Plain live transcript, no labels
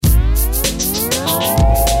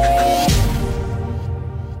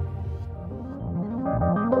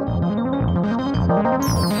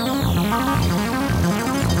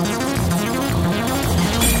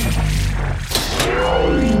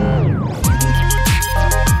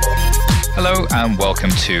Hello and welcome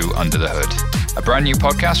to Under the Hood, a brand new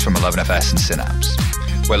podcast from 11FS and Synapse.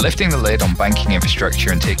 We're lifting the lid on banking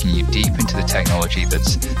infrastructure and taking you deep into the technology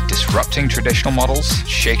that's disrupting traditional models,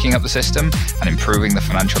 shaking up the system, and improving the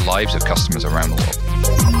financial lives of customers around the world.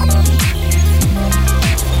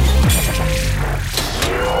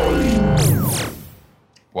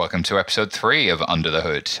 Welcome to episode 3 of Under the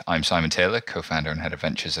Hood. I'm Simon Taylor, co-founder and head of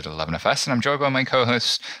ventures at 11FS, and I'm joined by my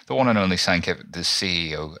co-host, the one and only Sankit, the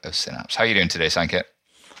CEO of Synapse. How are you doing today, Sankit?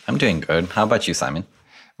 I'm doing good. How about you, Simon?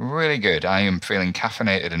 Really good. I am feeling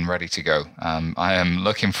caffeinated and ready to go. I am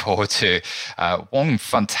looking forward to one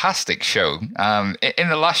fantastic show. In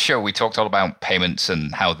the last show, we talked all about payments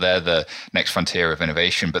and how they're the next frontier of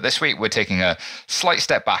innovation. But this week, we're taking a slight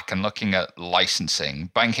step back and looking at licensing,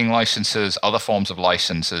 banking licenses, other forms of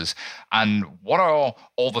licenses, and what are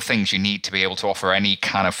all the things you need to be able to offer any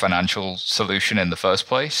kind of financial solution in the first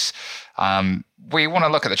place. We want to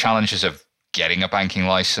look at the challenges of getting a banking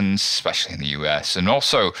license, especially in the US, and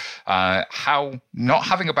also how not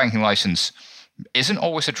having a banking license isn't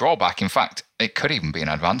always a drawback. In fact, it could even be an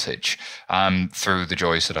advantage through the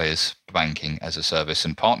joys that is banking as a service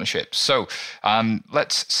and partnerships. So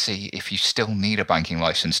let's see if you still need a banking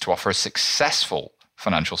license to offer a successful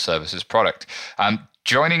financial services product.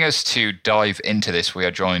 Joining us to dive into this, we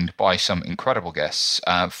are joined by some incredible guests.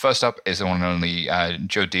 First up is the one and only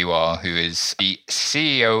Joe Dewar, who is the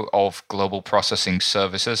CEO of Global Processing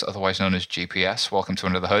Services, otherwise known as GPS. Welcome to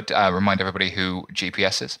Under the Hood. Remind everybody who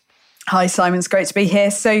GPS is. Hi, Simon. It's great to be here.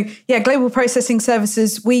 So, Global Processing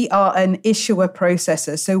Services, we are an issuer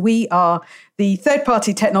processor. So we are the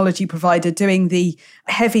third-party technology provider doing the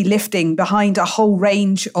heavy lifting behind a whole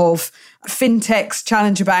range of fintechs,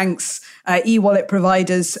 challenger banks, e-wallet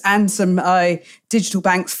providers, and some digital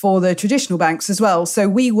banks for the traditional banks as well. So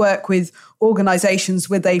we work with organizations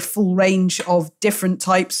with a full range of different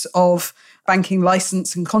types of banking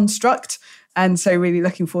license and construct. And so really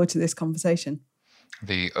looking forward to this conversation.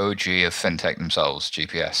 The OG of fintech themselves,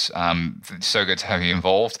 GPS. So good to have you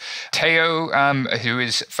involved. Teo, who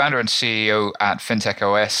is founder and CEO at FinTech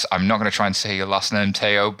OS. I'm not going to try and say your last name,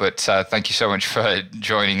 Teo, but thank you so much for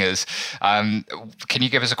joining us. Can you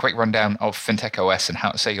give us a quick rundown of FinTech OS and how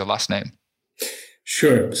to say your last name?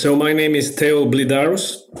 Sure. So my name is Teo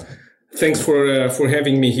Blidaros. Thanks for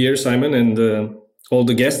having me here, Simon, and all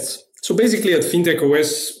the guests. So basically at FinTech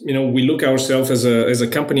OS, we look ourselves as a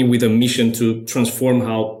company with a mission to transform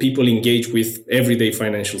how people engage with everyday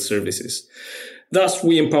financial services. Thus,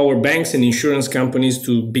 we empower banks and insurance companies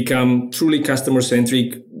to become truly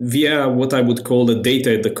customer-centric via what I would call the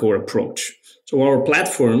data at the core approach. So our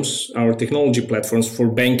platforms, our technology platforms for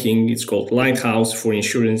banking, it's called Lighthouse, for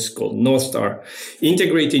insurance, called Northstar,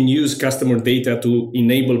 integrate and use customer data to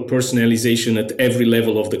enable personalization at every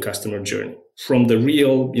level of the customer journey, from the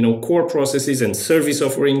real, core processes and service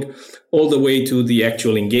offering all the way to the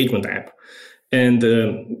actual engagement app. And,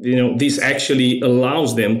 this actually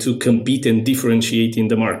allows them to compete and differentiate in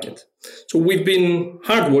the market. So we've been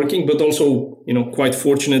hardworking, but also, quite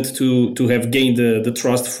fortunate to have gained the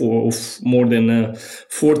trust of more than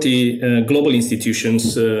 40 global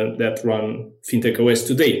institutions that run FinTech OS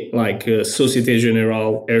today, like Societe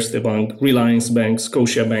Generale, Erste Bank, Reliance Bank,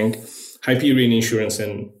 Scotiabank, Hyperion Insurance,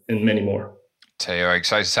 and many more. Teo,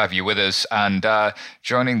 excited to have you with us. And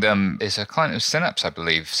joining them is a client of Synapse, I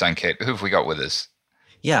believe, Sankit. Who have we got with us?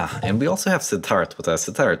 Yeah, and we also have Siddharth with us.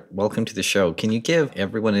 Siddharth, welcome to the show. Can you give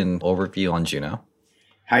everyone an overview on Juno?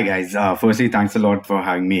 Hi, guys. Firstly, thanks a lot for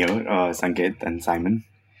having me here, Sankit and Simon.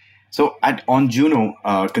 So on Juno,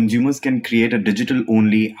 consumers can create a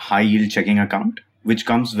digital-only high-yield checking account, which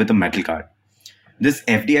comes with a metal card. This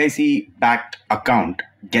FDIC-backed account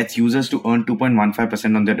gets users to earn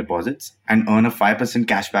 2.15% on their deposits and earn a 5%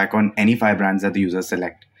 cashback on any 5 brands that the users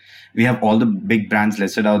select. We have all the big brands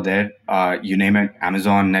listed out there. You name it,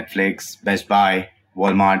 Amazon, Netflix, Best Buy,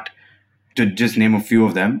 Walmart, to just name a few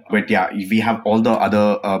of them. But we have all the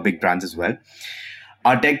other big brands as well.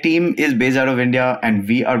 Our tech team is based out of India, and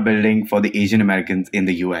we are building for the Asian Americans in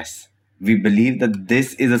the US. We believe that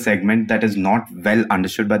this is a segment that is not well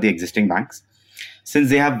understood by the existing banks, since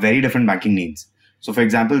they have very different banking needs. So, for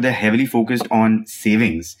example, they're heavily focused on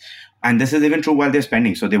savings. And this is even true while they're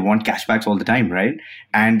spending. So they want cashbacks all the time, right?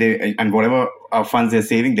 And whatever funds they're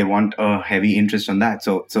saving, they want a heavy interest on that.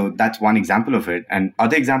 So that's one example of it. And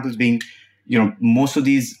other examples being, most of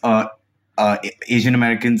these Asian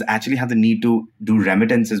Americans actually have the need to do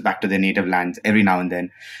remittances back to their native lands every now and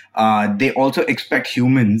then. They also expect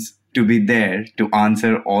humans to be there to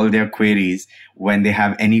answer all their queries when they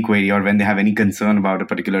have any query or when they have any concern about a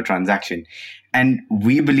particular transaction. And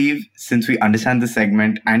we believe, since we understand the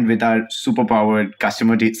segment and with our superpowered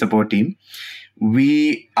customer support team,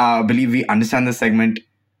 we believe we understand the segment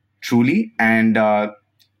truly, and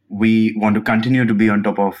we want to continue to be on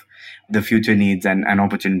top of the future needs and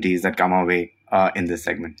opportunities that come our way in this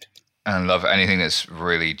segment. And love anything that's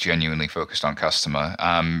really genuinely focused on customer.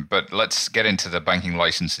 But let's get into the banking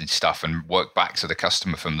licensing stuff and work back to the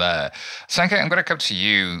customer from there. Sanket, I'm going to come to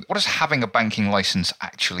you. What does having a banking license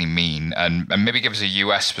actually mean? And maybe give us a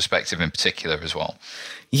US perspective in particular as well.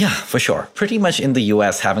 Yeah, for sure. Pretty much in the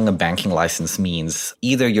US, having a banking license means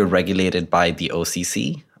either you're regulated by the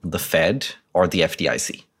OCC, the Fed, or the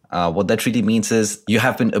FDIC. What that really means is you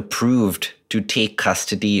have been approved to take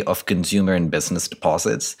custody of consumer and business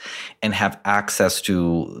deposits and have access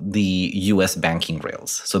to the US banking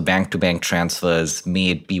rails. So bank-to-bank transfers, may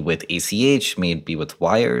it be with ACH, may it be with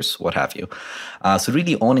wires, what have you. So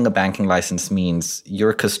really owning a banking license means you're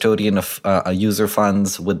a custodian of user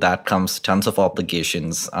funds. With that comes tons of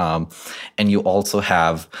obligations. And you also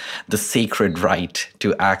have the sacred right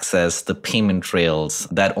to access the payment rails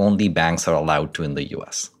that only banks are allowed to in the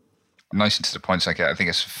US. Nice and to the point, Sanket. I think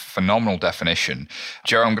it's a phenomenal definition.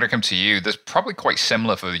 Joe, I'm going to come to you. There's probably quite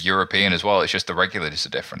similar for the European as well. It's just the regulators are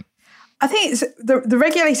different. I think it's, the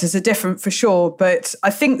regulators are different for sure, but I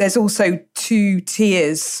think there's also two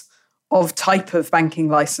tiers of type of banking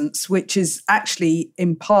license, which is actually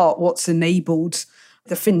in part what's enabled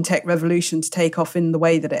the fintech revolution to take off in the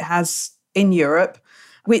way that it has in Europe,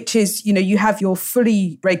 which is, you have your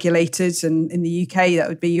fully regulated, and in the UK, that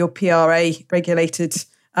would be your PRA regulated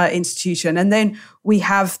institution. And then we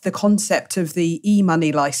have the concept of the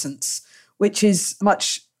e-money license, which is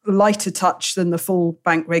much lighter touch than the full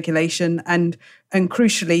bank regulation. And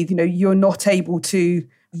crucially, you're not able to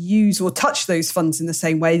use or touch those funds in the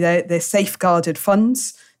same way. They're safeguarded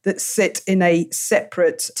funds that sit in a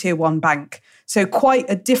separate tier one bank. So quite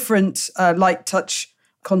a different light touch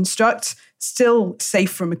construct, still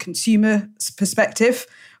safe from a consumer's perspective,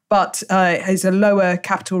 but has a lower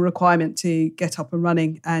capital requirement to get up and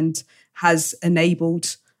running and has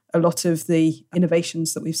enabled a lot of the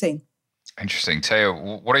innovations that we've seen. Interesting.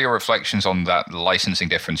 Theo, what are your reflections on that licensing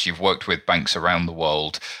difference? You've worked with banks around the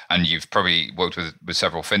world and you've probably worked with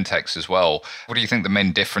several fintechs as well. What do you think the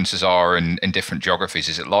main differences are in different geographies?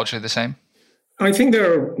 Is it largely the same? I think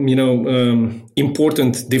there are,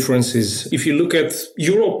 important differences. If you look at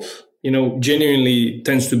Europe, genuinely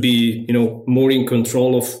tends to be, more in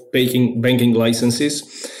control of banking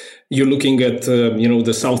licenses. You're looking at,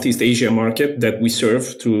 the Southeast Asia market that we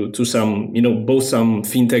serve to some, both some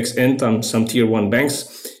fintechs and some tier one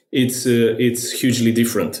banks. It's hugely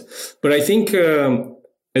different. But I think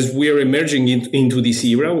as we are emerging into this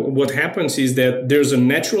era, what happens is that there's a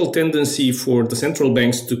natural tendency for the central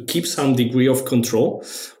banks to keep some degree of control,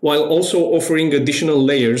 while also offering additional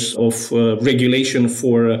layers of regulation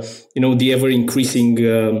for, the ever-increasing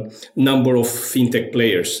number of fintech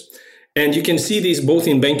players. And you can see this both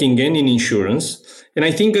in banking and in insurance. And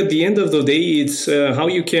I think at the end of the day, it's how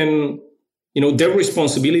you can, their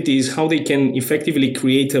responsibility is how they can effectively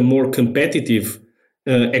create a more competitive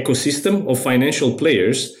ecosystem of financial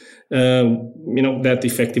players, that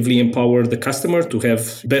effectively empower the customer to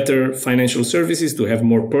have better financial services, to have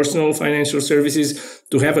more personal financial services,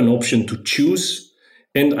 to have an option to choose.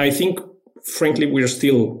 And I think, frankly, we're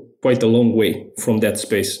still quite a long way from that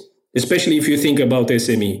space, especially if you think about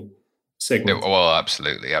SME segment. Well,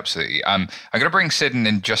 absolutely. I'm going to bring Sid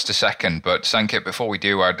in just a second, but Sanket, before we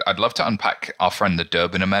do, I'd love to unpack our friend the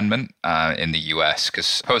Durbin Amendment in the US,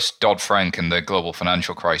 because post Dodd-Frank and the global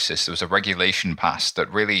financial crisis, there was a regulation passed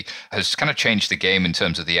that really has kind of changed the game in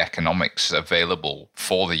terms of the economics available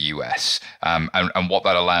for the US and what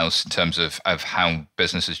that allows in terms of how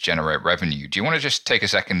businesses generate revenue. Do you want to just take a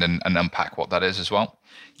second and unpack what that is as well?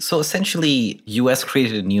 So essentially, US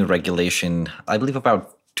created a new regulation, I believe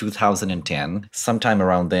about 2010, sometime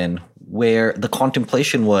around then, where the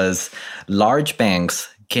contemplation was large banks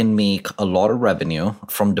can make a lot of revenue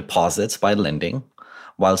from deposits by lending,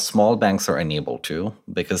 while small banks are unable to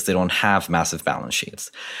because they don't have massive balance sheets.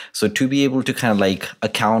 So to be able to kind of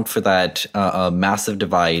account for that massive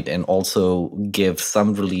divide and also give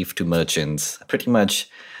some relief to merchants, pretty much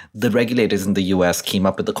the regulators in the US came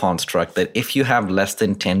up with the construct that if you have less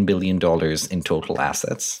than $10 billion in total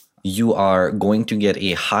assets, you are going to get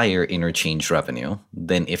a higher interchange revenue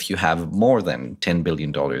than if you have more than $10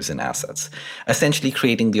 billion in assets, essentially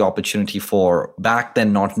creating the opportunity for, back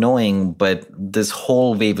then not knowing, but this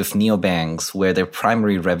whole wave of neobanks where their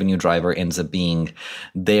primary revenue driver ends up being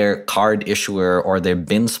their card issuer or their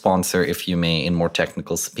BIN sponsor, if you may, in more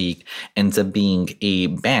technical speak, ends up being a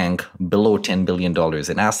bank below $10 billion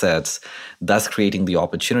in assets, thus creating the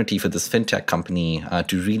opportunity for this fintech company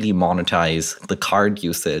to really monetize the card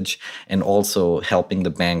usage and also helping the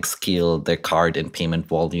bank scale their card and payment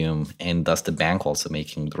volume, and thus the bank also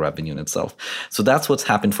making the revenue in itself. So that's what's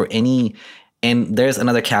happened for any. And there's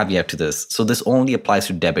another caveat to this. So this only applies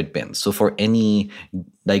to debit BIN. So for any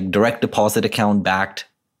like direct deposit account backed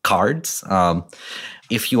cards,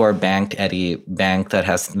 if you are banked at a bank that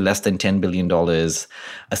has less than $10 billion,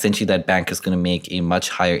 essentially that bank is going to make a much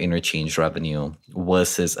higher interchange revenue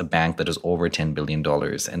versus a bank that is over $10 billion.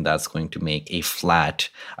 And that's going to make a flat,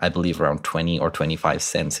 I believe, around 20 or 25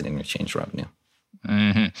 cents in interchange revenue.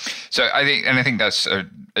 Mm-hmm. So I think that's,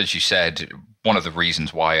 as you said, one of the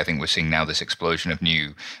reasons why I think we're seeing now this explosion of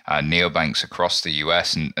new neobanks across the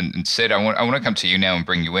US. And Sid, I want to come to you now and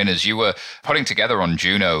bring you in. As you were putting together on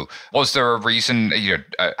Juno, was there a reason,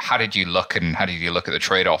 how did you look at the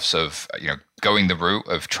trade-offs of, going the route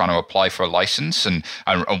of trying to apply for a license, and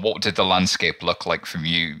what did the landscape look like from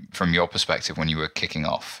your perspective when you were kicking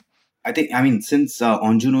off? Since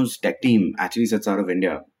OnJuno's tech team actually sits out of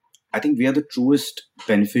India, I think we are the truest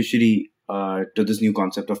beneficiary to this new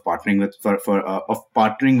concept of partnering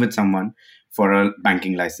with someone for a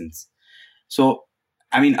banking license. So,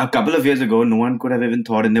 a couple of years ago, no one could have even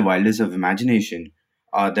thought in the wildest of imagination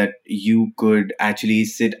that you could actually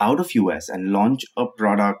sit out of US and launch a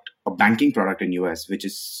banking product in US, which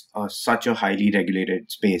is such a highly regulated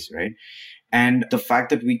space, right? And the fact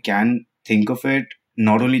that we can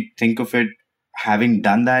not only think of it, having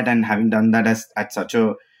done that as at such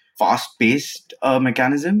a fast-paced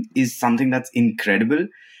mechanism is something that's incredible.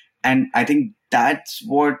 And I think that's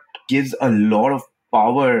what gives a lot of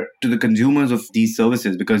power to the consumers of these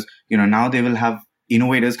services, because now they will have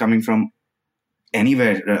innovators coming from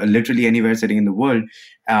anywhere, literally anywhere sitting in the world,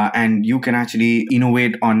 and you can actually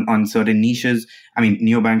innovate on certain niches.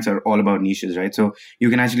 Neobanks are all about niches, right? So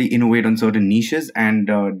you can actually innovate on certain niches and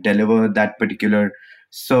deliver that particular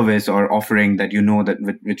service or offering that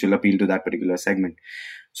which will appeal to that particular segment.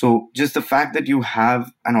 So just the fact that you have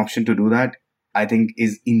an option to do that, I think,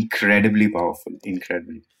 is incredibly powerful,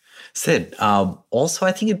 incredibly. Sid, also,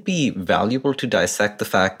 I think it'd be valuable to dissect the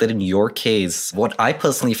fact that in your case, what I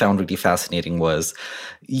personally found really fascinating was,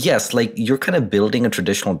 yes, like you're kind of building a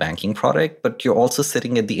traditional banking product, but you're also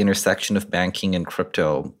sitting at the intersection of banking and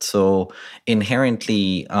crypto. So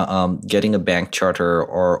inherently, getting a bank charter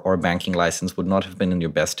or banking license would not have been in your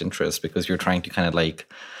best interest, because you're trying to kind of like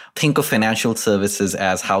think of financial services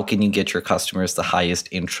as how can you get your customers the highest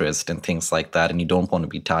interest and things like that. And you don't want to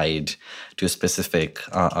be tied to a specific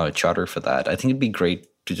charter for that. I think it'd be great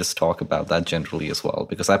to just talk about that generally as well,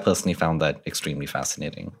 because I personally found that extremely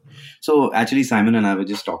fascinating. So actually, Simon and I were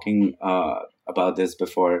just talking about this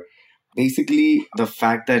before. Basically, the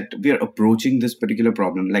fact that we are approaching this particular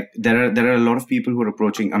problem, like there are a lot of people who are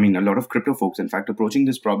approaching, a lot of crypto folks, in fact, approaching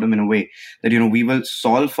this problem in a way that, we will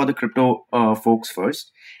solve for the crypto folks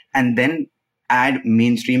first, and then add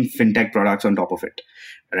mainstream fintech products on top of it,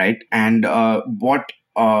 right? And what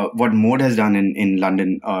Mode has done in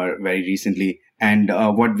London very recently, and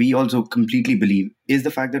what we also completely believe, is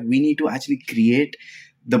the fact that we need to actually create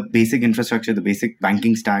the basic infrastructure, the basic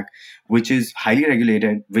banking stack, which is highly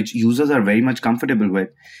regulated, which users are very much comfortable with.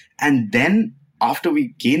 And then after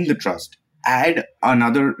we gain the trust, add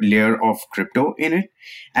another layer of crypto in it.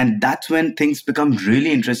 And that's when things become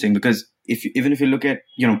really interesting, because even if you look at,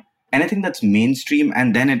 anything that's mainstream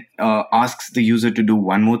and then it asks the user to do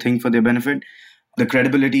one more thing for their benefit, the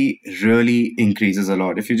credibility really increases a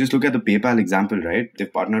lot. If you just look at the PayPal example, right?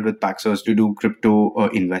 They've partnered with Paxos to do crypto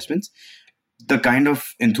investments. The kind of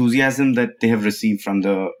enthusiasm that they have received from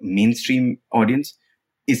the mainstream audience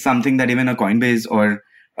is something that even a Coinbase or,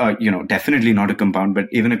 definitely not a Compound, but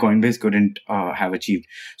even a Coinbase couldn't have achieved.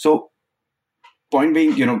 So point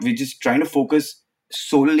being, we're just trying to focus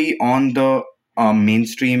solely on the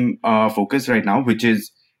mainstream focus right now, which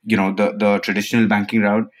is, the traditional banking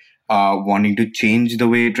route, wanting to change the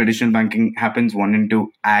way traditional banking happens, wanting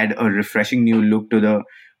to add a refreshing new look to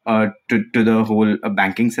the whole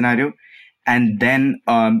banking scenario. And then,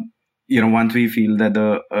 once we feel that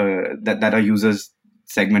that our users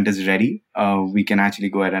segment is ready, we can actually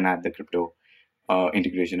go ahead and add the crypto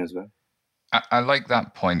integration as well. I like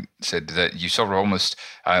that point, Sid, that you sort of almost,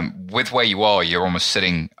 with where you are, you're almost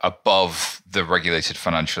sitting above the regulated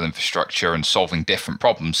financial infrastructure and solving different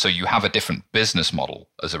problems. So you have a different business model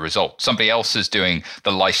as a result. Somebody else is doing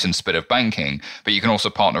the licensed bit of banking, but you can also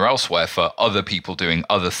partner elsewhere for other people doing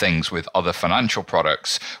other things with other financial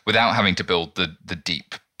products without having to build the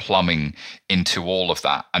deep plumbing into all of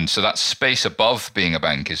that. And so that space above being a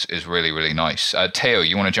bank is really, really nice. Theo,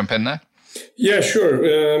 you want to jump in there? Yeah,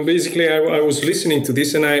 sure. Basically, I was listening to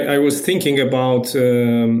this and I was thinking about,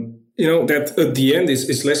 that at the end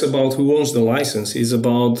is less about who owns the license, it's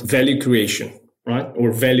about value creation, right?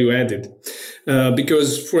 Or value added.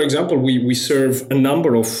 Because, for example, we serve a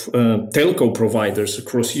number of telco providers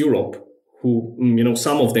across Europe who,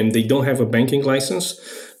 some of them, they don't have a banking license,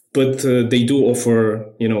 but they do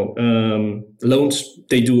offer, loans,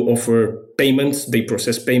 they do offer payments, they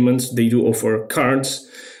process payments, they do offer cards.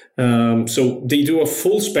 So they do a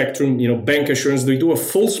full spectrum, bank assurance, they do a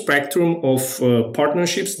full spectrum of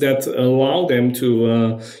partnerships that allow them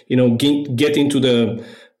to, get into the,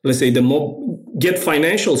 let's say, get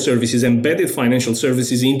financial services, embedded financial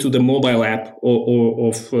services into the mobile app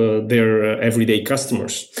of their everyday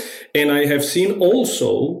customers. And I have seen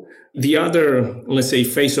also the other, let's say,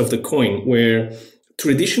 face of the coin, where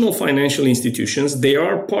traditional financial institutions, they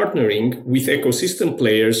are partnering with ecosystem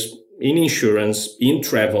players in insurance, in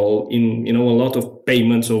travel, in a lot of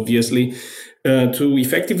payments, obviously, to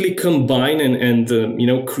effectively combine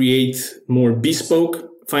and create more bespoke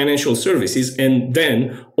financial services, and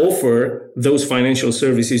then offer those financial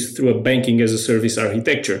services through a banking as a service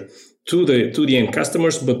architecture to the end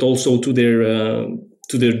customers, but also to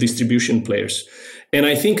their distribution players. And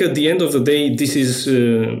I think at the end of the day, this is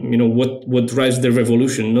what drives the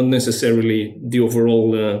revolution, not necessarily the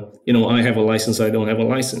overall. I have a license, I don't have a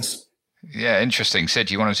license. Yeah, interesting.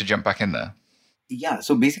 Sid, you wanted to jump back in there? Yeah,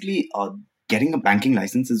 so basically, getting a banking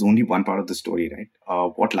license is only one part of the story,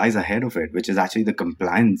 right? What lies ahead of it, which is actually the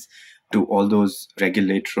compliance to all those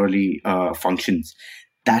regulatory functions.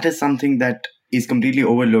 That is something that is completely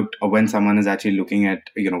overlooked when someone is actually looking at,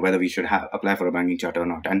 whether we should apply for a banking charter or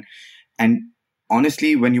not. And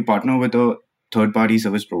honestly, when you partner with a third-party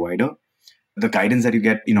service provider, the guidance that you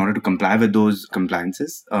get in order to comply with those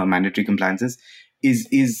compliances, mandatory compliances,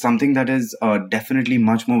 is something that is definitely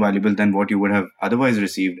much more valuable than what you would have otherwise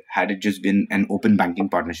received had it just been an open banking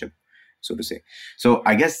partnership, so to say. So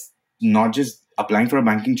I guess not just applying for a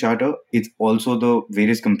banking charter, it's also the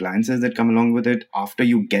various compliances that come along with it after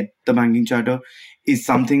you get the banking charter is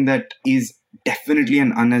something that is definitely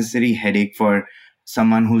an unnecessary headache for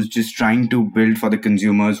someone who's just trying to build for the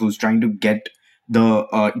consumers, who's trying to get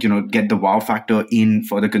the wow factor in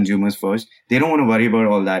for the consumers first. They don't want to worry about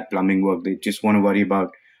all that plumbing work. They just want to worry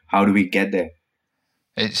about how do we get there.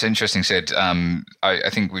 It's interesting, Sid. I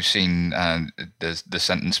think we've seen the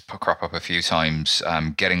sentence crop up a few times.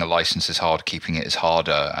 Getting a license is hard, keeping it is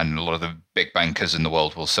harder. And a lot of the big bankers in the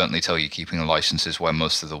world will certainly tell you keeping a license is where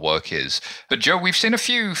most of the work is. But Joe, we've seen a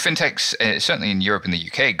few fintechs, certainly in Europe and the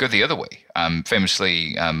UK, go the other way.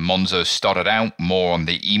 Famously, Monzo started out more on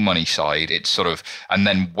the e-money side. It and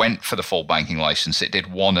then went for the full banking license. It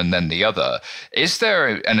did one and then the other. Is there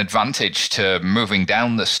an advantage to moving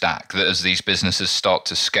down the stack that as these businesses start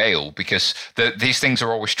to scale? Because these things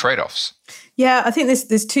are always trade-offs. Yeah, I think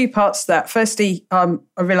there's two parts to that. Firstly, I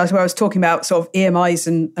realised where I was talking about sort of EMIs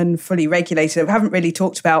and fully regulated. I haven't really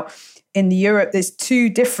talked about in Europe, there's two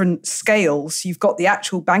different scales. You've got the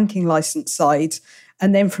actual banking license side,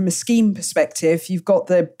 and then from a scheme perspective, you've got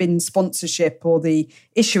the BIN sponsorship or the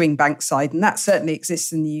issuing bank side, and that certainly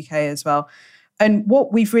exists in the UK as well. And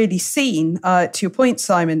what we've really seen, to your point,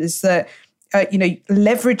 Simon, is that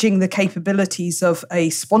leveraging the capabilities of a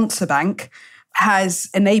sponsor bank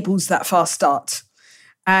enables that fast start.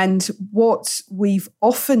 And what we've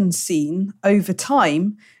often seen over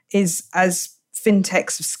time is as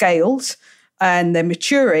fintechs have scaled and they're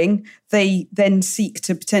maturing, they then seek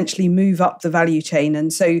to potentially move up the value chain.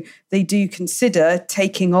 And so they do consider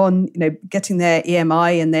taking on, getting their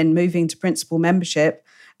EMI and then moving to principal membership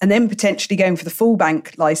and then potentially going for the full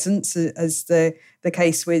bank license as the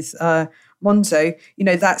case with Monzo.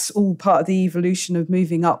 That's all part of the evolution of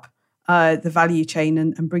moving up the value chain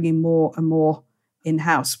and bringing more and more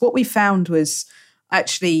in-house. What we found was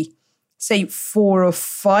actually, say 4 or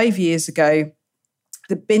 5 years ago,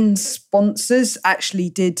 the BIN sponsors actually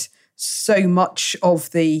did so much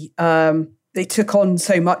of they took on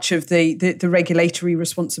so much of the regulatory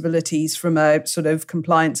responsibilities from a sort of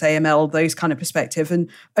compliance, AML, those kind of perspective. And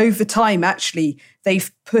over time, actually,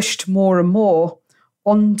 they've pushed more and more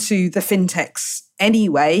onto the fintechs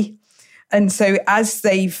anyway. And so as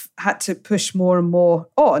they've had to push more and more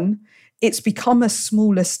on, it's become a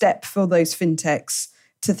smaller step for those fintechs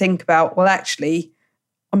to think about, well, actually,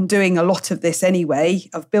 I'm doing a lot of this anyway.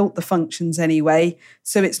 I've built the functions anyway.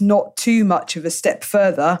 So it's not too much of a step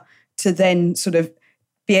further to then sort of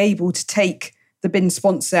be able to take the BIN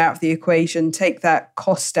sponsor out of the equation, take that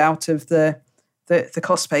cost out of the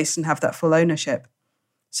cost base and have that full ownership.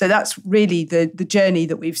 So that's really the journey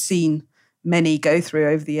that we've seen many go through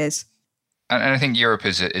over the years. And I think Europe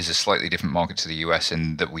is a slightly different market to the US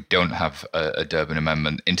in that we don't have a Durbin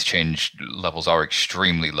Amendment. Interchange levels are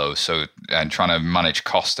extremely low. So and trying to manage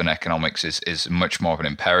cost and economics is much more of an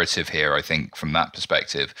imperative here, I think, from that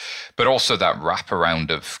perspective. But also that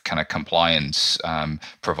wraparound of kind of compliance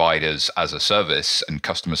providers as a service and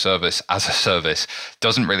customer service as a service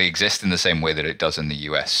doesn't really exist in the same way that it does in the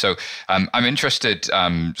US. So I'm interested,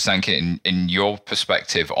 Sankit, in your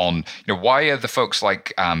perspective on why are the folks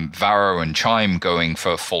like Varo and Chime going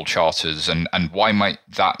for full charters, and why might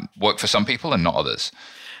that work for some people and not others?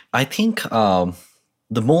 I think the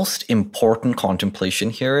most important contemplation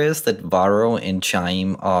here is that Varo and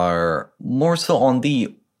Chime are more so on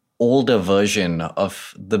the older version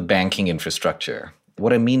of the banking infrastructure.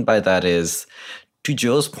 What I mean by that is, to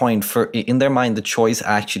Joe's point, in their mind, the choice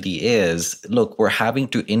actually is, look, we're having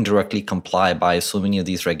to indirectly comply by so many of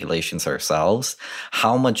these regulations ourselves.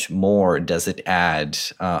 How much more does it add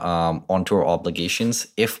onto our obligations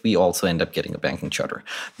if we also end up getting a banking charter?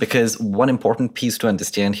 Because one important piece to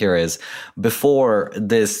understand here is, before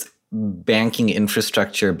this banking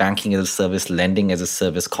infrastructure, banking as a service, lending as a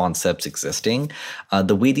service concepts existing,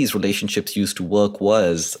 the way these relationships used to work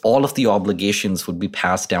was all of the obligations would be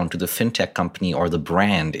passed down to the fintech company or the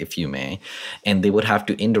brand, if you may, and they would have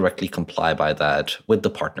to indirectly comply by that with the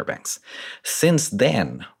partner banks. Since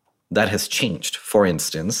then, that has changed. For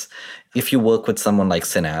instance, if you work with someone like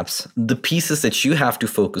Synapse, the pieces that you have to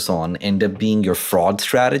focus on end up being your fraud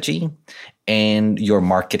strategy and your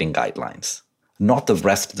marketing guidelines, not the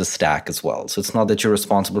rest of the stack as well. So it's not that you're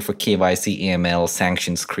responsible for KYC, AML,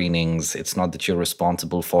 sanction screenings. It's not that you're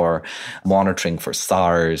responsible for monitoring for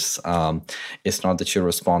SARS. It's not that you're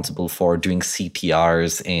responsible for doing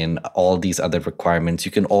CTRs and all these other requirements.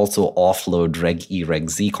 You can also offload Reg E, Reg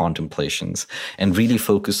Z contemplations and really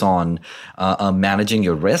focus on managing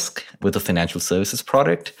your risk with a financial services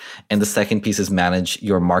product. And the second piece is manage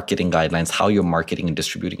your marketing guidelines, how you're marketing and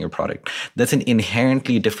distributing your product. That's an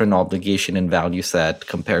inherently different obligation and value set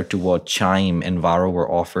compared to what Chime and Varo were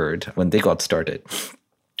offered when they got started.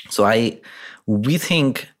 So we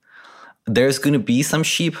think there's going to be some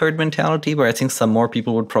sheep herd mentality, where I think some more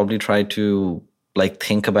people would probably try to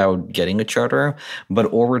think about getting a charter. But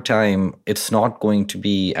over time, it's not going to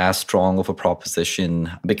be as strong of a proposition,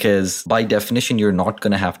 because by definition, you're not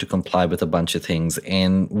going to have to comply with a bunch of things.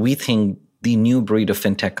 And we think the new breed of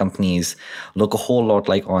fintech companies look a whole lot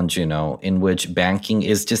like Onjuno, in which banking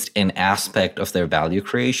is just an aspect of their value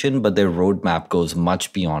creation, but their roadmap goes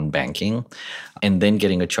much beyond banking. And then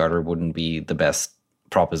getting a charter wouldn't be the best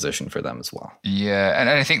proposition for them as well. Yeah, and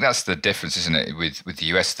I think that's the difference, isn't it? With the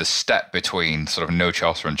US, the step between sort of no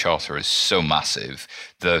charter and charter is so massive.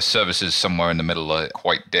 The services somewhere in the middle are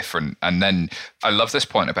quite different. And then I love this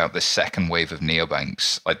point about the second wave of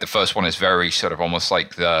neobanks. Like the first one is very sort of almost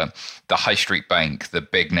like the high street bank, the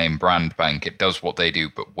big name brand bank. It does what they do,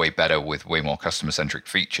 but way better with way more customer centric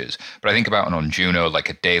features. But I think about an Onjuno, like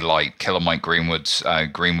a Daylight, Killer Mike Greenwood's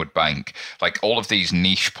Greenwood Bank, like all of these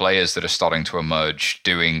niche players that are starting to emerge,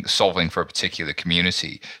 solving for a particular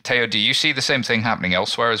community. Teo, do you see the same thing happening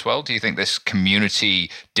elsewhere as well? Do you think this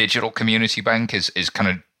digital community bank is kind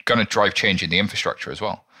of going to drive change in the infrastructure as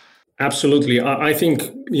well? Absolutely. I think,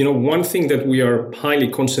 one thing that we are highly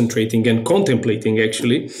concentrating and contemplating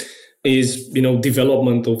actually is,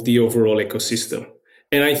 development of the overall ecosystem.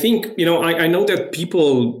 And I think, I know that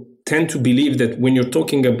people tend to believe that when you're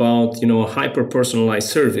talking about, a hyper-personalized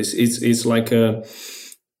service, it's like a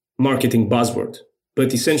marketing buzzword.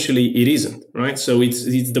 But essentially it isn't, right? So it's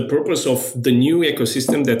the purpose of the new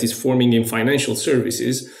ecosystem that is forming in financial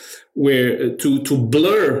services, where to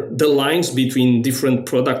blur the lines between different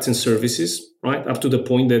products and services, right? Up to the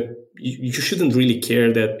point that you shouldn't really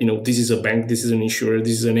care that, this is a bank, this is an insurer,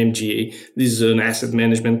 this is an MGA, this is an asset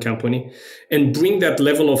management company, and bring that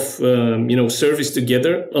level of, service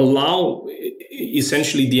together, allow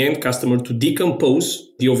essentially the end customer to decompose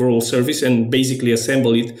the overall service and basically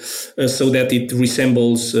assemble it so that it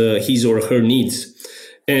resembles his or her needs.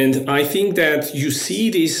 And I think that you see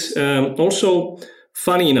this also,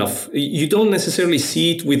 funny enough, you don't necessarily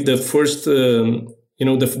see it with the first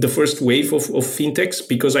the first wave of fintechs,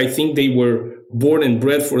 because I think they were born and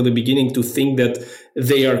bred for the beginning to think that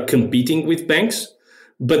they are competing with banks.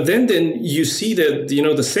 But then you see that,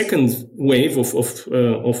 the second wave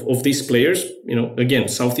of these players, again,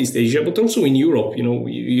 Southeast Asia, but also in Europe,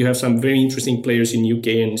 you have some very interesting players in UK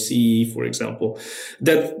and CE, for example,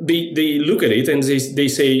 that they look at it and they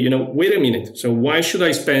say, wait a minute. So why should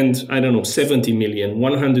I spend, 70 million,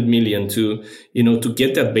 100 million to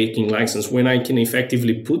get that banking license when I can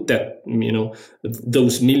effectively put that,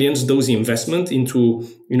 those millions, those investment into,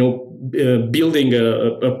 building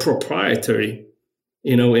a proprietary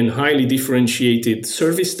and highly differentiated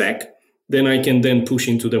service stack, then I can then push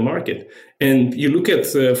into the market. And you look at,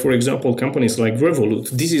 for example, companies like Revolut,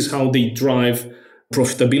 this is how they drive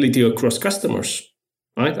profitability across customers,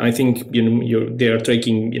 right? I think, they are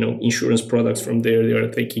taking, insurance products from there. They are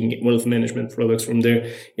taking wealth management products from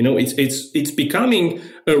there. It's becoming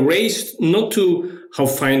a race not to how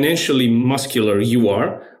financially muscular you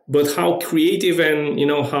are, but how creative and,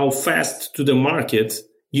 how fast to the market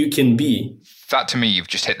you can be. That, to me, you've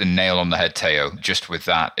just hit the nail on the head, Teo. Just with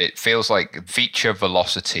that, it feels like feature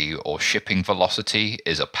velocity or shipping velocity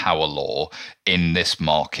is a power law in this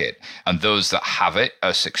market. And those that have it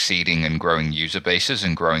are succeeding and growing user bases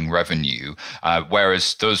and growing revenue,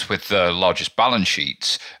 whereas those with the largest balance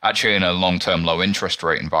sheets, actually in a long-term low interest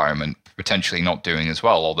rate environment, potentially not doing as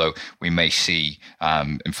well, although we may see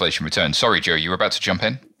inflation return. Sorry, Joe, you were about to jump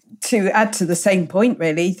in? To add to the same point,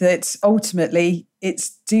 really, that ultimately it's,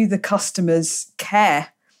 do the customers care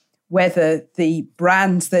whether the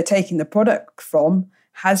brand they're taking the product from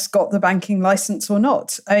has got the banking license or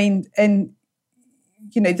not? I mean, and,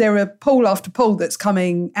 there are poll after poll that's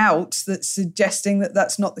coming out that's suggesting that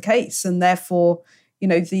that's not the case. And therefore,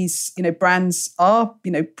 these, brands are,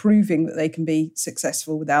 proving that they can be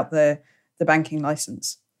successful without the banking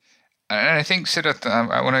license. And I think, Siddharth,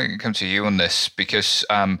 I want to come to you on this because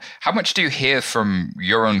how much do you hear from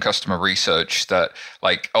your own customer research that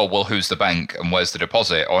like, oh, well, who's the bank and where's the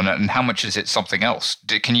deposit? And how much is it something else?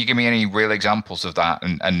 Can you give me any real examples of that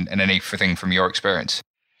and anything from your experience?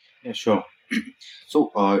 Yeah, sure.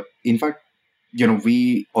 So, in fact,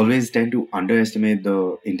 we always tend to underestimate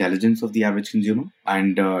the intelligence of the average consumer.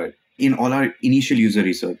 And in all our initial user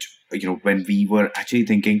research, when we were actually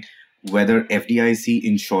thinking, whether FDIC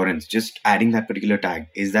insurance, just adding that particular tag,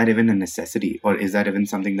 is that even a necessity or is that even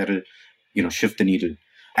something that will, shift the needle?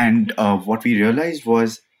 And what we realized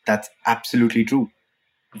was that's absolutely true.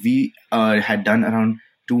 We had done around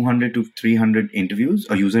 200 to 300 interviews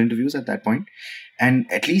or user interviews at that point,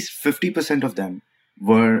 and at least 50% of them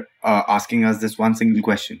were asking us this one single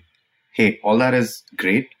question. Hey, all that is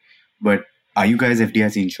great, but are you guys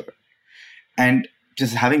FDIC insured? And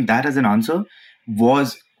just having that as an answer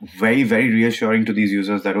was very, very reassuring to these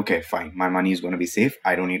users that, okay, fine, my money is going to be safe.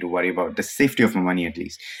 I don't need to worry about the safety of my money at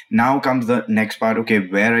least. Now comes the next part. Okay,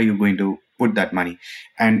 where are you going to put that money?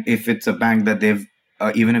 And if it's a bank that they've,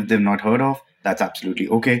 even if they've not heard of, that's absolutely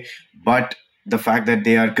okay. But the fact that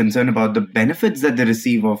they are concerned about the benefits that they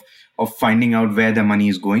receive of finding out where their money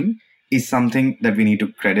is going is something that we need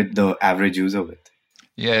to credit the average user with.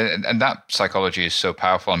 Yeah, and that psychology is so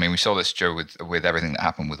powerful. I mean, we saw this, Joe, with everything that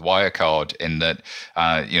happened with Wirecard, in that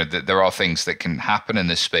there are things that can happen in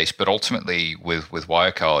this space, but ultimately with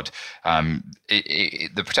Wirecard,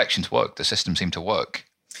 the protections work. The system seemed to work.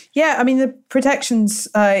 Yeah, I mean, the protections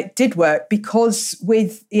did work because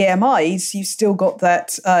with EMIs, you've still got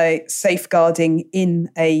that safeguarding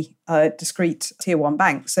in a discrete tier one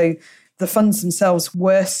bank. So the funds themselves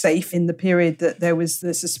were safe in the period that there was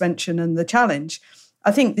the suspension and the challenge.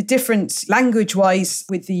 I think the difference language-wise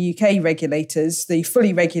with the UK regulators, the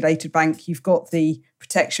fully regulated bank, you've got the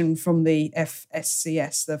protection from the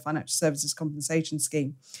FSCS, the Financial Services Compensation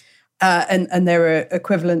Scheme, and there are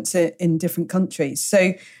equivalents in different countries.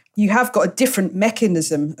 So you have got a different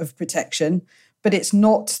mechanism of protection, but it's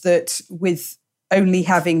not that with only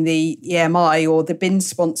having the EMI or the bin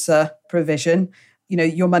sponsor provision,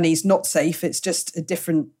 your money's not safe. It's just a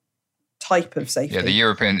different type of safety. Yeah, the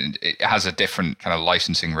European, it has a different kind of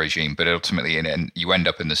licensing regime, but ultimately you end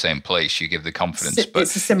up in the same place. You give the confidence.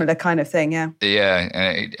 It's a similar kind of thing, yeah. Yeah,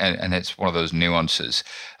 and it's one of those nuances.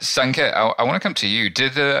 Sanket, I want to come to you.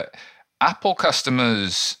 Did the Apple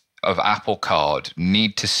customers of Apple Card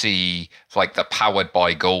need to see like the powered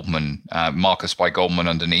by Goldman, Marcus by Goldman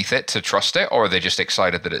underneath it to trust it, or are they just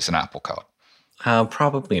excited that it's an Apple Card?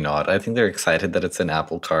 Probably not. I think they're excited that it's an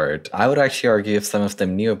Apple Card. I would actually argue if some of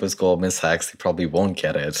them knew it was Goldman Sachs, they probably won't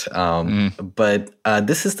get it. But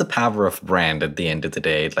this is the power of brand at the end of the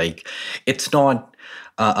day. Like, it's not,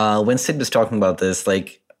 when Sid was talking about this,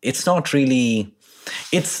 like, it's not really,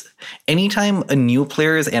 it's anytime a new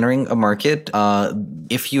player is entering a market,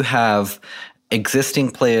 if you have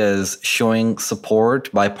existing players showing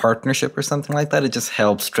support by partnership or something like that. It just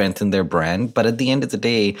helps strengthen their brand. But at the end of the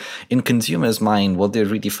day, in consumers' mind, what they're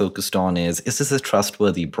really focused on is this a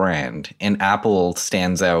trustworthy brand? And Apple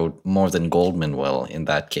stands out more than Goldman will in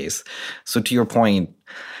that case. So to your point,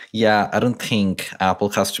 yeah, I don't think Apple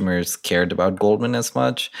customers cared about Goldman as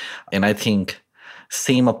much. And I think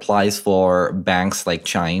same applies for banks like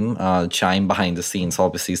Chime. Chime behind the scenes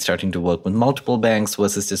obviously starting to work with multiple banks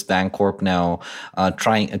versus just Bancorp now.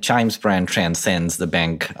 Chime's brand transcends the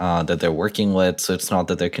bank that they're working with. So it's not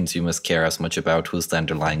that their consumers care as much about who's the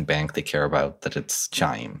underlying bank. They care about that it's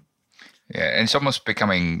Chime. Yeah, and it's almost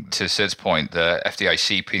becoming, to Sid's point, the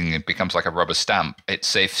FDIC becomes like a rubber stamp. It's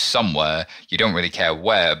safe somewhere. You don't really care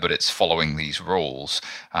where, but it's following these rules.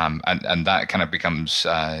 And that kind of becomes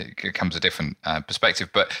a different perspective.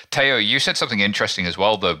 But Teo, you said something interesting as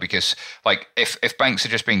well, though, because like if banks are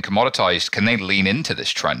just being commoditized, can they lean into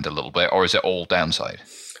this trend a little bit, or is it all downside?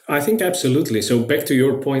 I think absolutely. So back to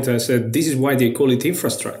your point, I said this is why they call it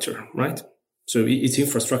infrastructure, right? So it's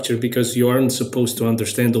infrastructure because you aren't supposed to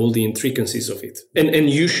understand all the intricacies of it. And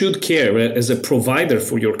you should care as a provider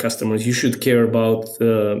for your customers. You should care about,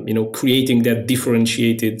 creating that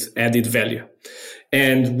differentiated added value.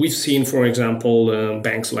 And we've seen, for example,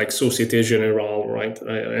 banks like Societe Generale, right?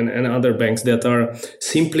 And other banks that are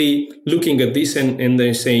simply looking at this and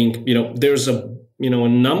they're saying, there's a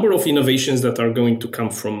number of innovations that are going to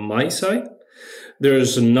come from my side.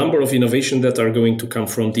 There's a number of innovations that are going to come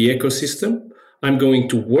from the ecosystem. I'm going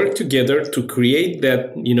to work together to create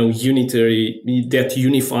that,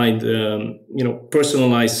 unified,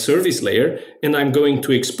 personalized service layer. And I'm going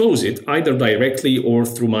to expose it either directly or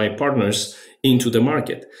through my partners into the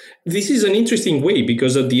market. This is an interesting way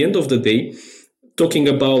because at the end of the day, talking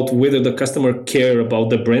about whether the customer care about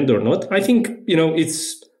the brand or not, I think,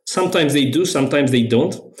 it's sometimes they do, sometimes they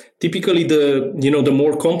don't. Typically, the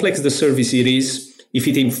more complex the service it is, if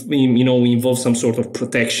it involves some sort of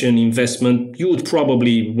protection, investment, you would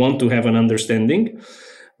probably want to have an understanding.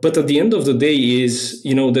 But at the end of the day is,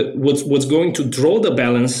 that what's going to draw the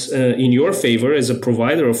balance in your favor as a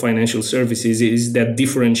provider of financial services is that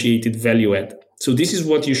differentiated value add. So this is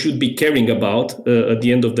what you should be caring about at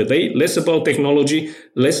the end of the day. Less about technology,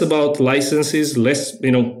 less about licenses, less,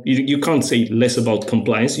 you can't say less about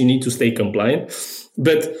compliance. You need to stay compliant.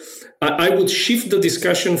 But I would shift the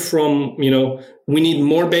discussion from, we need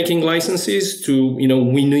more banking licenses to,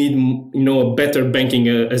 we need, a better banking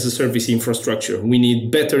as a service infrastructure. We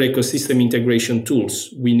need better ecosystem integration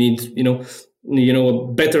tools. We need,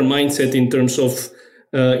 a better mindset in terms of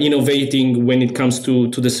innovating when it comes to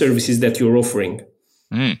the services that you're offering.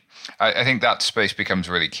 I think that space becomes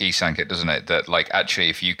really key, Sanket, doesn't it? That actually,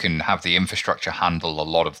 if you can have the infrastructure handle a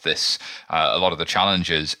lot of this, a lot of the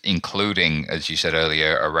challenges, including, as you said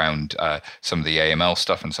earlier, around some of the AML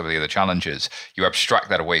stuff and some of the other challenges, you abstract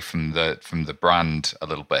that away from the brand a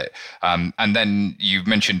little bit. And then you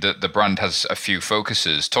mentioned that the brand has a few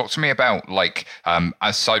focuses. Talk to me about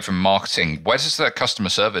aside from marketing, where does the customer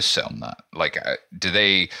service sit on that? Do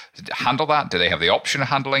they handle that? Do they have the option of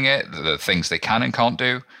handling it? The things they can and can't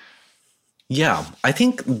do? Yeah, I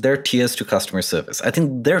think there are tiers to customer service. I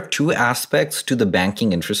think there are two aspects to the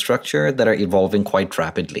banking infrastructure that are evolving quite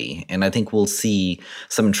rapidly. And I think we'll see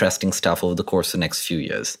some interesting stuff over the course of the next few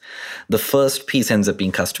years. The first piece ends up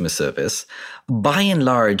being customer service. By and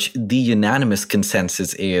large, the unanimous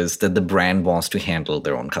consensus is that the brand wants to handle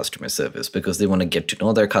their own customer service because they want to get to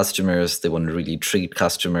know their customers. They want to really treat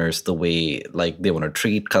customers the way, they want to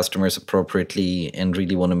treat customers appropriately and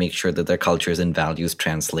really want to make sure that their cultures and values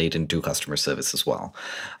translate into customer service as well.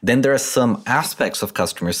 Then there are some aspects of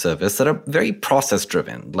customer service that are very process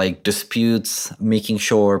driven, like disputes, making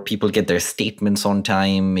sure people get their statements on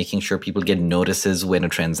time, making sure people get notices when a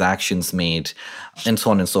transaction's made, and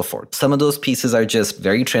so on and so forth. Some of those pieces are just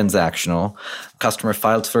very transactional. Customer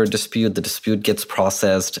files for a dispute, the dispute gets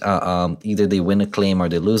processed, either they win a claim or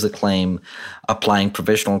they lose a claim, applying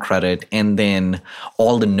provisional credit, and then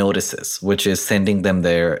all the notices, which is sending them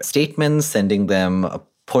their statements, sending them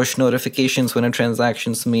push notifications when a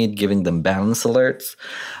transaction's made, giving them balance alerts.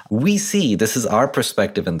 We see, this is our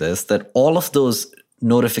perspective in this, that all of those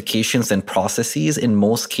notifications and processes in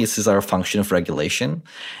most cases are a function of regulation.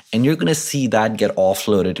 And you're going to see that get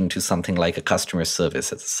offloaded into something like a customer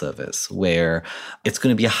service as a service, where it's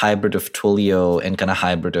going to be a hybrid of Twilio and kind of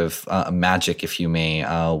hybrid of Magic, if you may,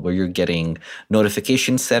 where you're getting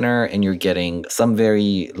notification center and you're getting some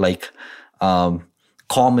very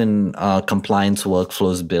common compliance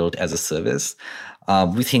workflows built as a service.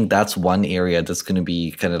 We think that's one area that's going to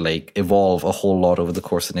be kind of like evolve a whole lot over the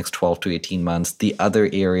course of the next 12 to 18 months. The other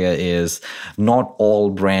area is not all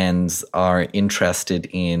brands are interested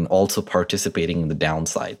in also participating in the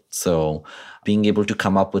downside. So being able to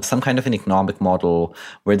come up with some kind of an economic model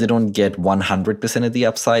where they don't get 100% of the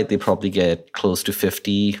upside, they probably get close to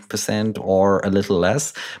 50% or a little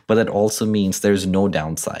less. But that also means there's no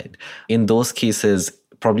downside. In those cases,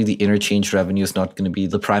 probably the interchange revenue is not going to be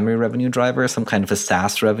the primary revenue driver. Some kind of a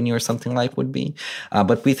SaaS revenue or something like would be.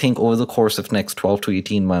 But we think over the course of next 12 to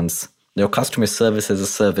 18 months, your customer service as a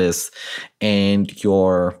service and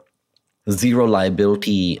your zero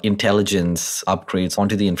liability intelligence upgrades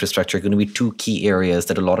onto the infrastructure are going to be two key areas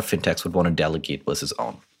that a lot of fintechs would want to delegate versus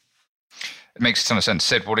own. It makes a ton of sense.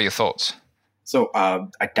 Sid, what are your thoughts? So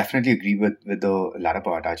I definitely agree with the latter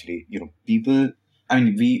part, actually. People,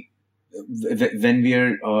 when we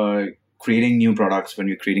are creating new products, when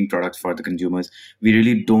we're creating products for the consumers, we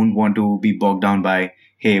really don't want to be bogged down by,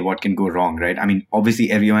 hey, what can go wrong, right?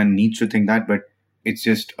 Obviously everyone needs to think that, but it's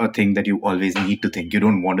just a thing that you always need to think. You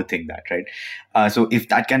don't want to think that, right? So if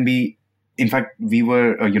that can be, in fact, we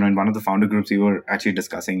were, in one of the founder groups, we were actually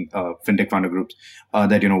discussing fintech founder groups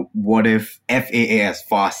that, what if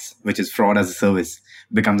FAS, which is fraud as a service,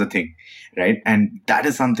 becomes a thing, right? And that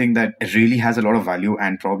is something that really has a lot of value,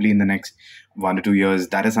 and probably in the next 1 to 2 years,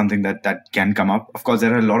 that is something that can come up. Of course,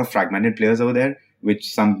 there are a lot of fragmented players over there,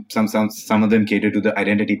 which some of them cater to the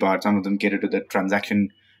identity part, some of them cater to the transaction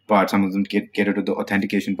part, some of them cater to the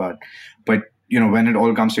authentication part. But, when it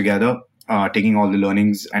all comes together, taking all the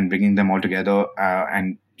learnings and bringing them all together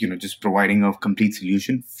and, just providing a complete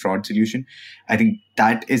solution, fraud solution, I think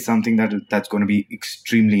that is something that's going to be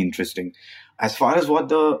extremely interesting. As far as what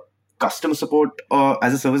the customer support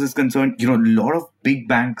as a service is concerned, a lot of big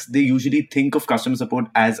banks, they usually think of customer support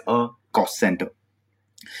as a cost center.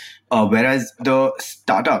 Whereas the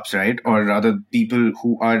startups, right, or rather people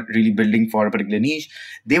who are really building for a particular niche,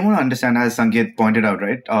 they want to understand, as Sanket pointed out,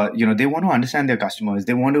 right, they want to understand their customers.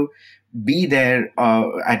 They want to be there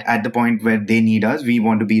at the point where they need us. We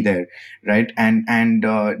want to be there, right, and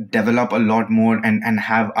develop a lot more and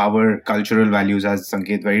have our cultural values, as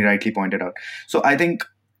Sanket very rightly pointed out. So I think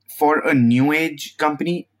for a new age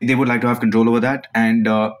company, they would like to have control over that, and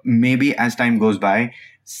maybe as time goes by,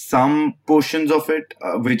 some portions of it,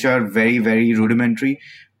 which are very, very rudimentary,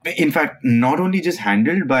 in fact, not only just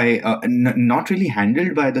handled by, not really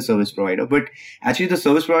handled by the service provider, but actually the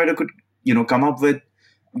service provider could, come up with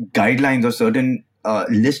guidelines or certain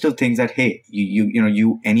list of things that, hey,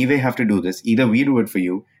 you anyway have to do this. Either we do it for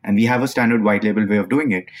you and we have a standard white label way of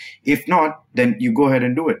doing it. If not, then you go ahead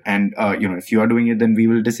and do it. And, if you are doing it, then we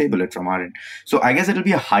will disable it from our end. So I guess it'll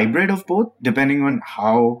be a hybrid of both, depending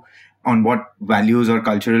on what values or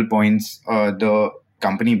cultural points the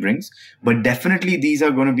company brings. But definitely these are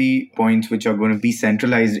going to be points which are going to be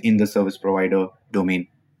centralized in the service provider domain.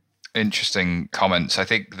 Interesting comments. I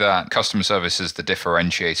think that customer service is the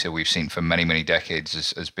differentiator we've seen for many, many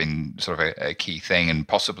decades has been sort of a key thing, and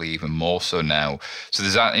possibly even more so now. So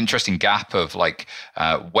there's that interesting gap of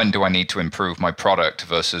when do I need to improve my product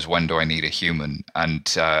versus when do I need a human? And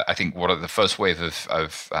I think the first wave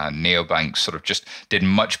of neobanks sort of just did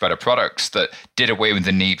much better products that did away with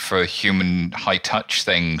the need for human high touch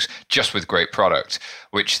things just with great product,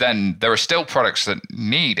 which then there are still products that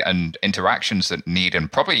need and interactions that need and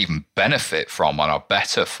probably even benefit from and are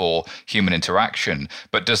better for human interaction.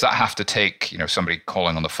 But does that have to take, somebody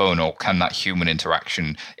calling on the phone, or can that human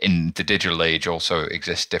interaction in the digital age also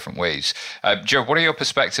exist different ways? Joe, what are your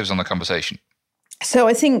perspectives on the conversation? So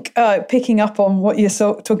I think picking up on what you're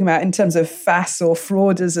talking about in terms of FAS or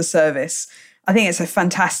fraud as a service, I think it's a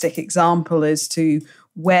fantastic example as to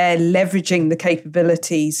where leveraging the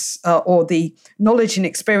capabilities or the knowledge and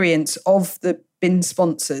experience of the BIN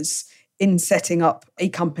sponsors in setting up a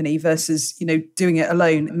company versus, doing it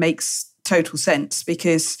alone makes total sense,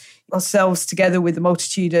 because ourselves together with the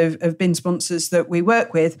multitude of BIN sponsors that we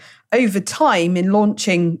work with, over time in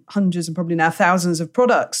launching hundreds and probably now thousands of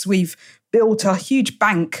products, we've built a huge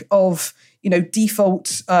bank of,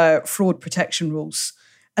 default fraud protection rules.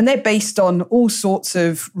 And they're based on all sorts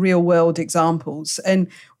of real world examples. And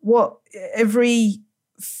what every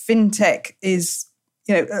fintech is,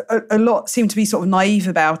 a lot seem to be sort of naive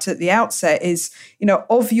about at the outset is,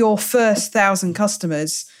 of your first 1,000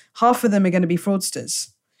 customers, half of them are going to be fraudsters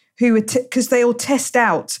who because they all test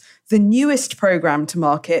out the newest program to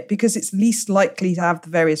market because it's least likely to have the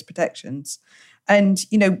various protections. And,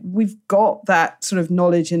 we've got that sort of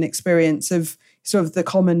knowledge and experience of sort of the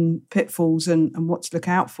common pitfalls and what to look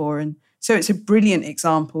out for. And so it's a brilliant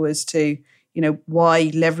example as to, why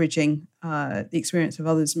leveraging the experience of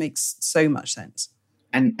others makes so much sense.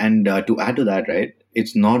 And to add to that, right,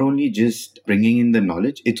 it's not only just bringing in the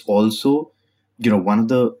knowledge, it's also, one of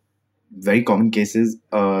the very common cases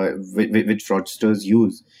which fraudsters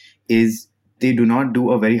use is they do not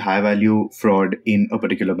do a very high value fraud in a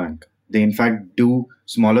particular bank. They in fact do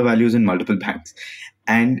smaller values in multiple banks.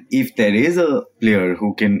 And if there is a player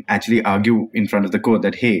who can actually argue in front of the court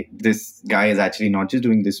that, hey, this guy is actually not just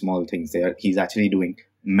doing these small things, he's actually doing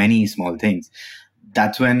many small things,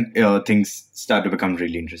 that's when things start to become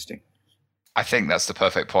really interesting. I think that's the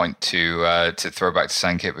perfect point to throw back to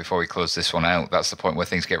Sankit before we close this one out. That's the point where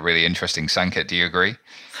things get really interesting. Sankit, do you agree?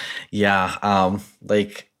 Yeah.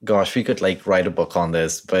 Gosh, we could write a book on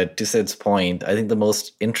this. But to Sid's point, I think the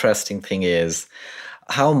most interesting thing is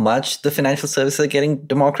how much the financial services are getting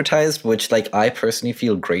democratized, which I personally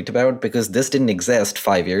feel great about, because this didn't exist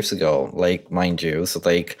 5 years ago, mind you. So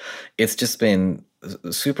it's just been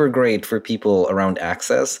super great for people around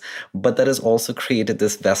access, but that has also created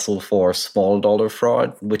this vessel for small dollar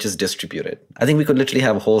fraud, which is distributed. I think we could literally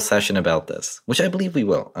have a whole session about this, which I believe we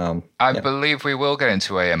will. I believe we will get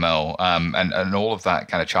into AML and all of that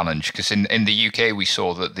kind of challenge, because in the UK we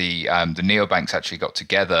saw that the neobanks actually got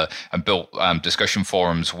together and built discussion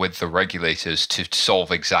forums with the regulators to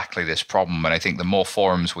solve exactly this problem. And I think the more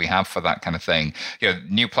forums we have for that kind of thing,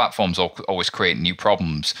 new platforms always create new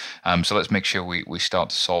problems. So let's make sure we start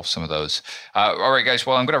to solve some of those. All right, guys.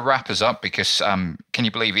 Well, I'm going to wrap us up because can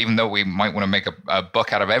you believe, even though we might want to make a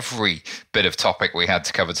book out of every bit of topic we had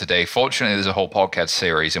to cover today, fortunately, there's a whole podcast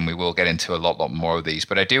series and we will get into a lot more of these.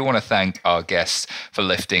 But I do want to thank our guests for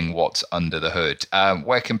lifting what's under the hood.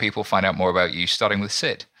 Where can people find out more about you, starting with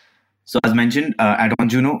Sid? So as mentioned, at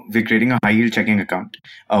OnJuno, we're creating a high-yield checking account,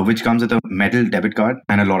 which comes with a metal debit card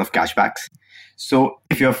and a lot of cashbacks. So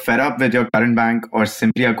if you're fed up with your current bank or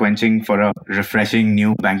simply are quenching for a refreshing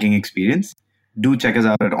new banking experience, do check us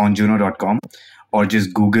out at onjuno.com or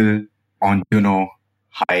just Google OnJuno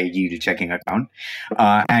high-yield checking account.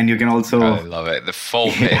 And you can also... I love it. The full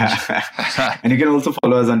pitch. Yeah. And you can also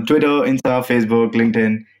follow us on Twitter, Insta, Facebook,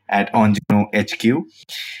 LinkedIn at OnJuno HQ.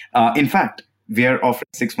 In fact, we are offering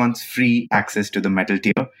 6 months free access to the metal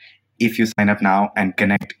tier if you sign up now and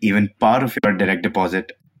connect even part of your direct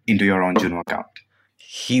deposit into your OnJuno account.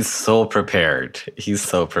 He's so prepared.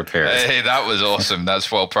 Hey, that was awesome.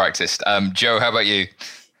 That's well practiced. Joe, how about you?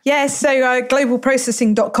 Yeah, so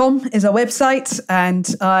globalprocessing.com is our website, and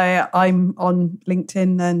I'm on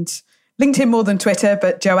LinkedIn, and LinkedIn more than Twitter,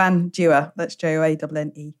 but Joanne Dewar. That's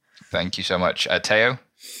Joanne. Thank you so much. Theo?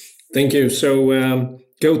 Thank you. So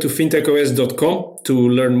go to fintechos.com to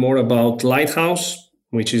learn more about Lighthouse,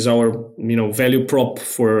 which is our value prop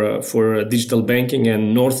for digital banking,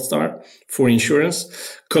 and North Star for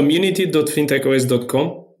insurance.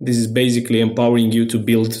 Community.fintechos.com. This is basically empowering you to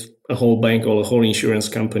build a whole bank or a whole insurance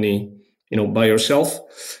company, by yourself.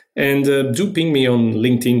 And do ping me on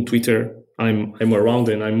LinkedIn, Twitter. I'm around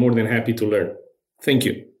and I'm more than happy to learn. Thank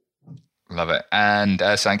you. Love it. And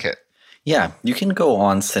Sankit? Yeah, you can go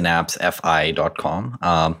on synapsefi.com,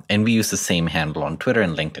 and we use the same handle on Twitter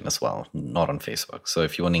and LinkedIn as well, not on Facebook. So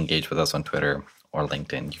if you want to engage with us on Twitter or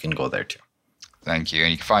LinkedIn, you can go there too. Thank you. And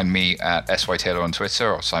you can find me at SY Taylor on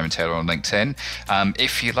Twitter or Simon Taylor on LinkedIn.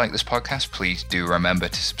 If you like this podcast, please do remember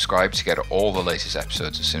to subscribe to get all the latest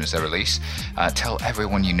episodes as soon as they're released. Tell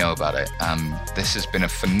everyone you know about it. This has been a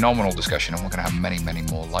phenomenal discussion, and we're going to have many, many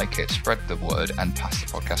more like it. Spread the word and pass the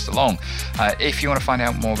podcast along. If you want to find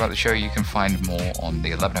out more about the show, you can find more on the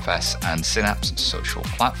 11FS and Synapse social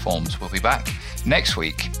platforms. We'll be back next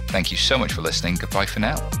week. Thank you so much for listening. Goodbye for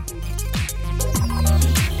now.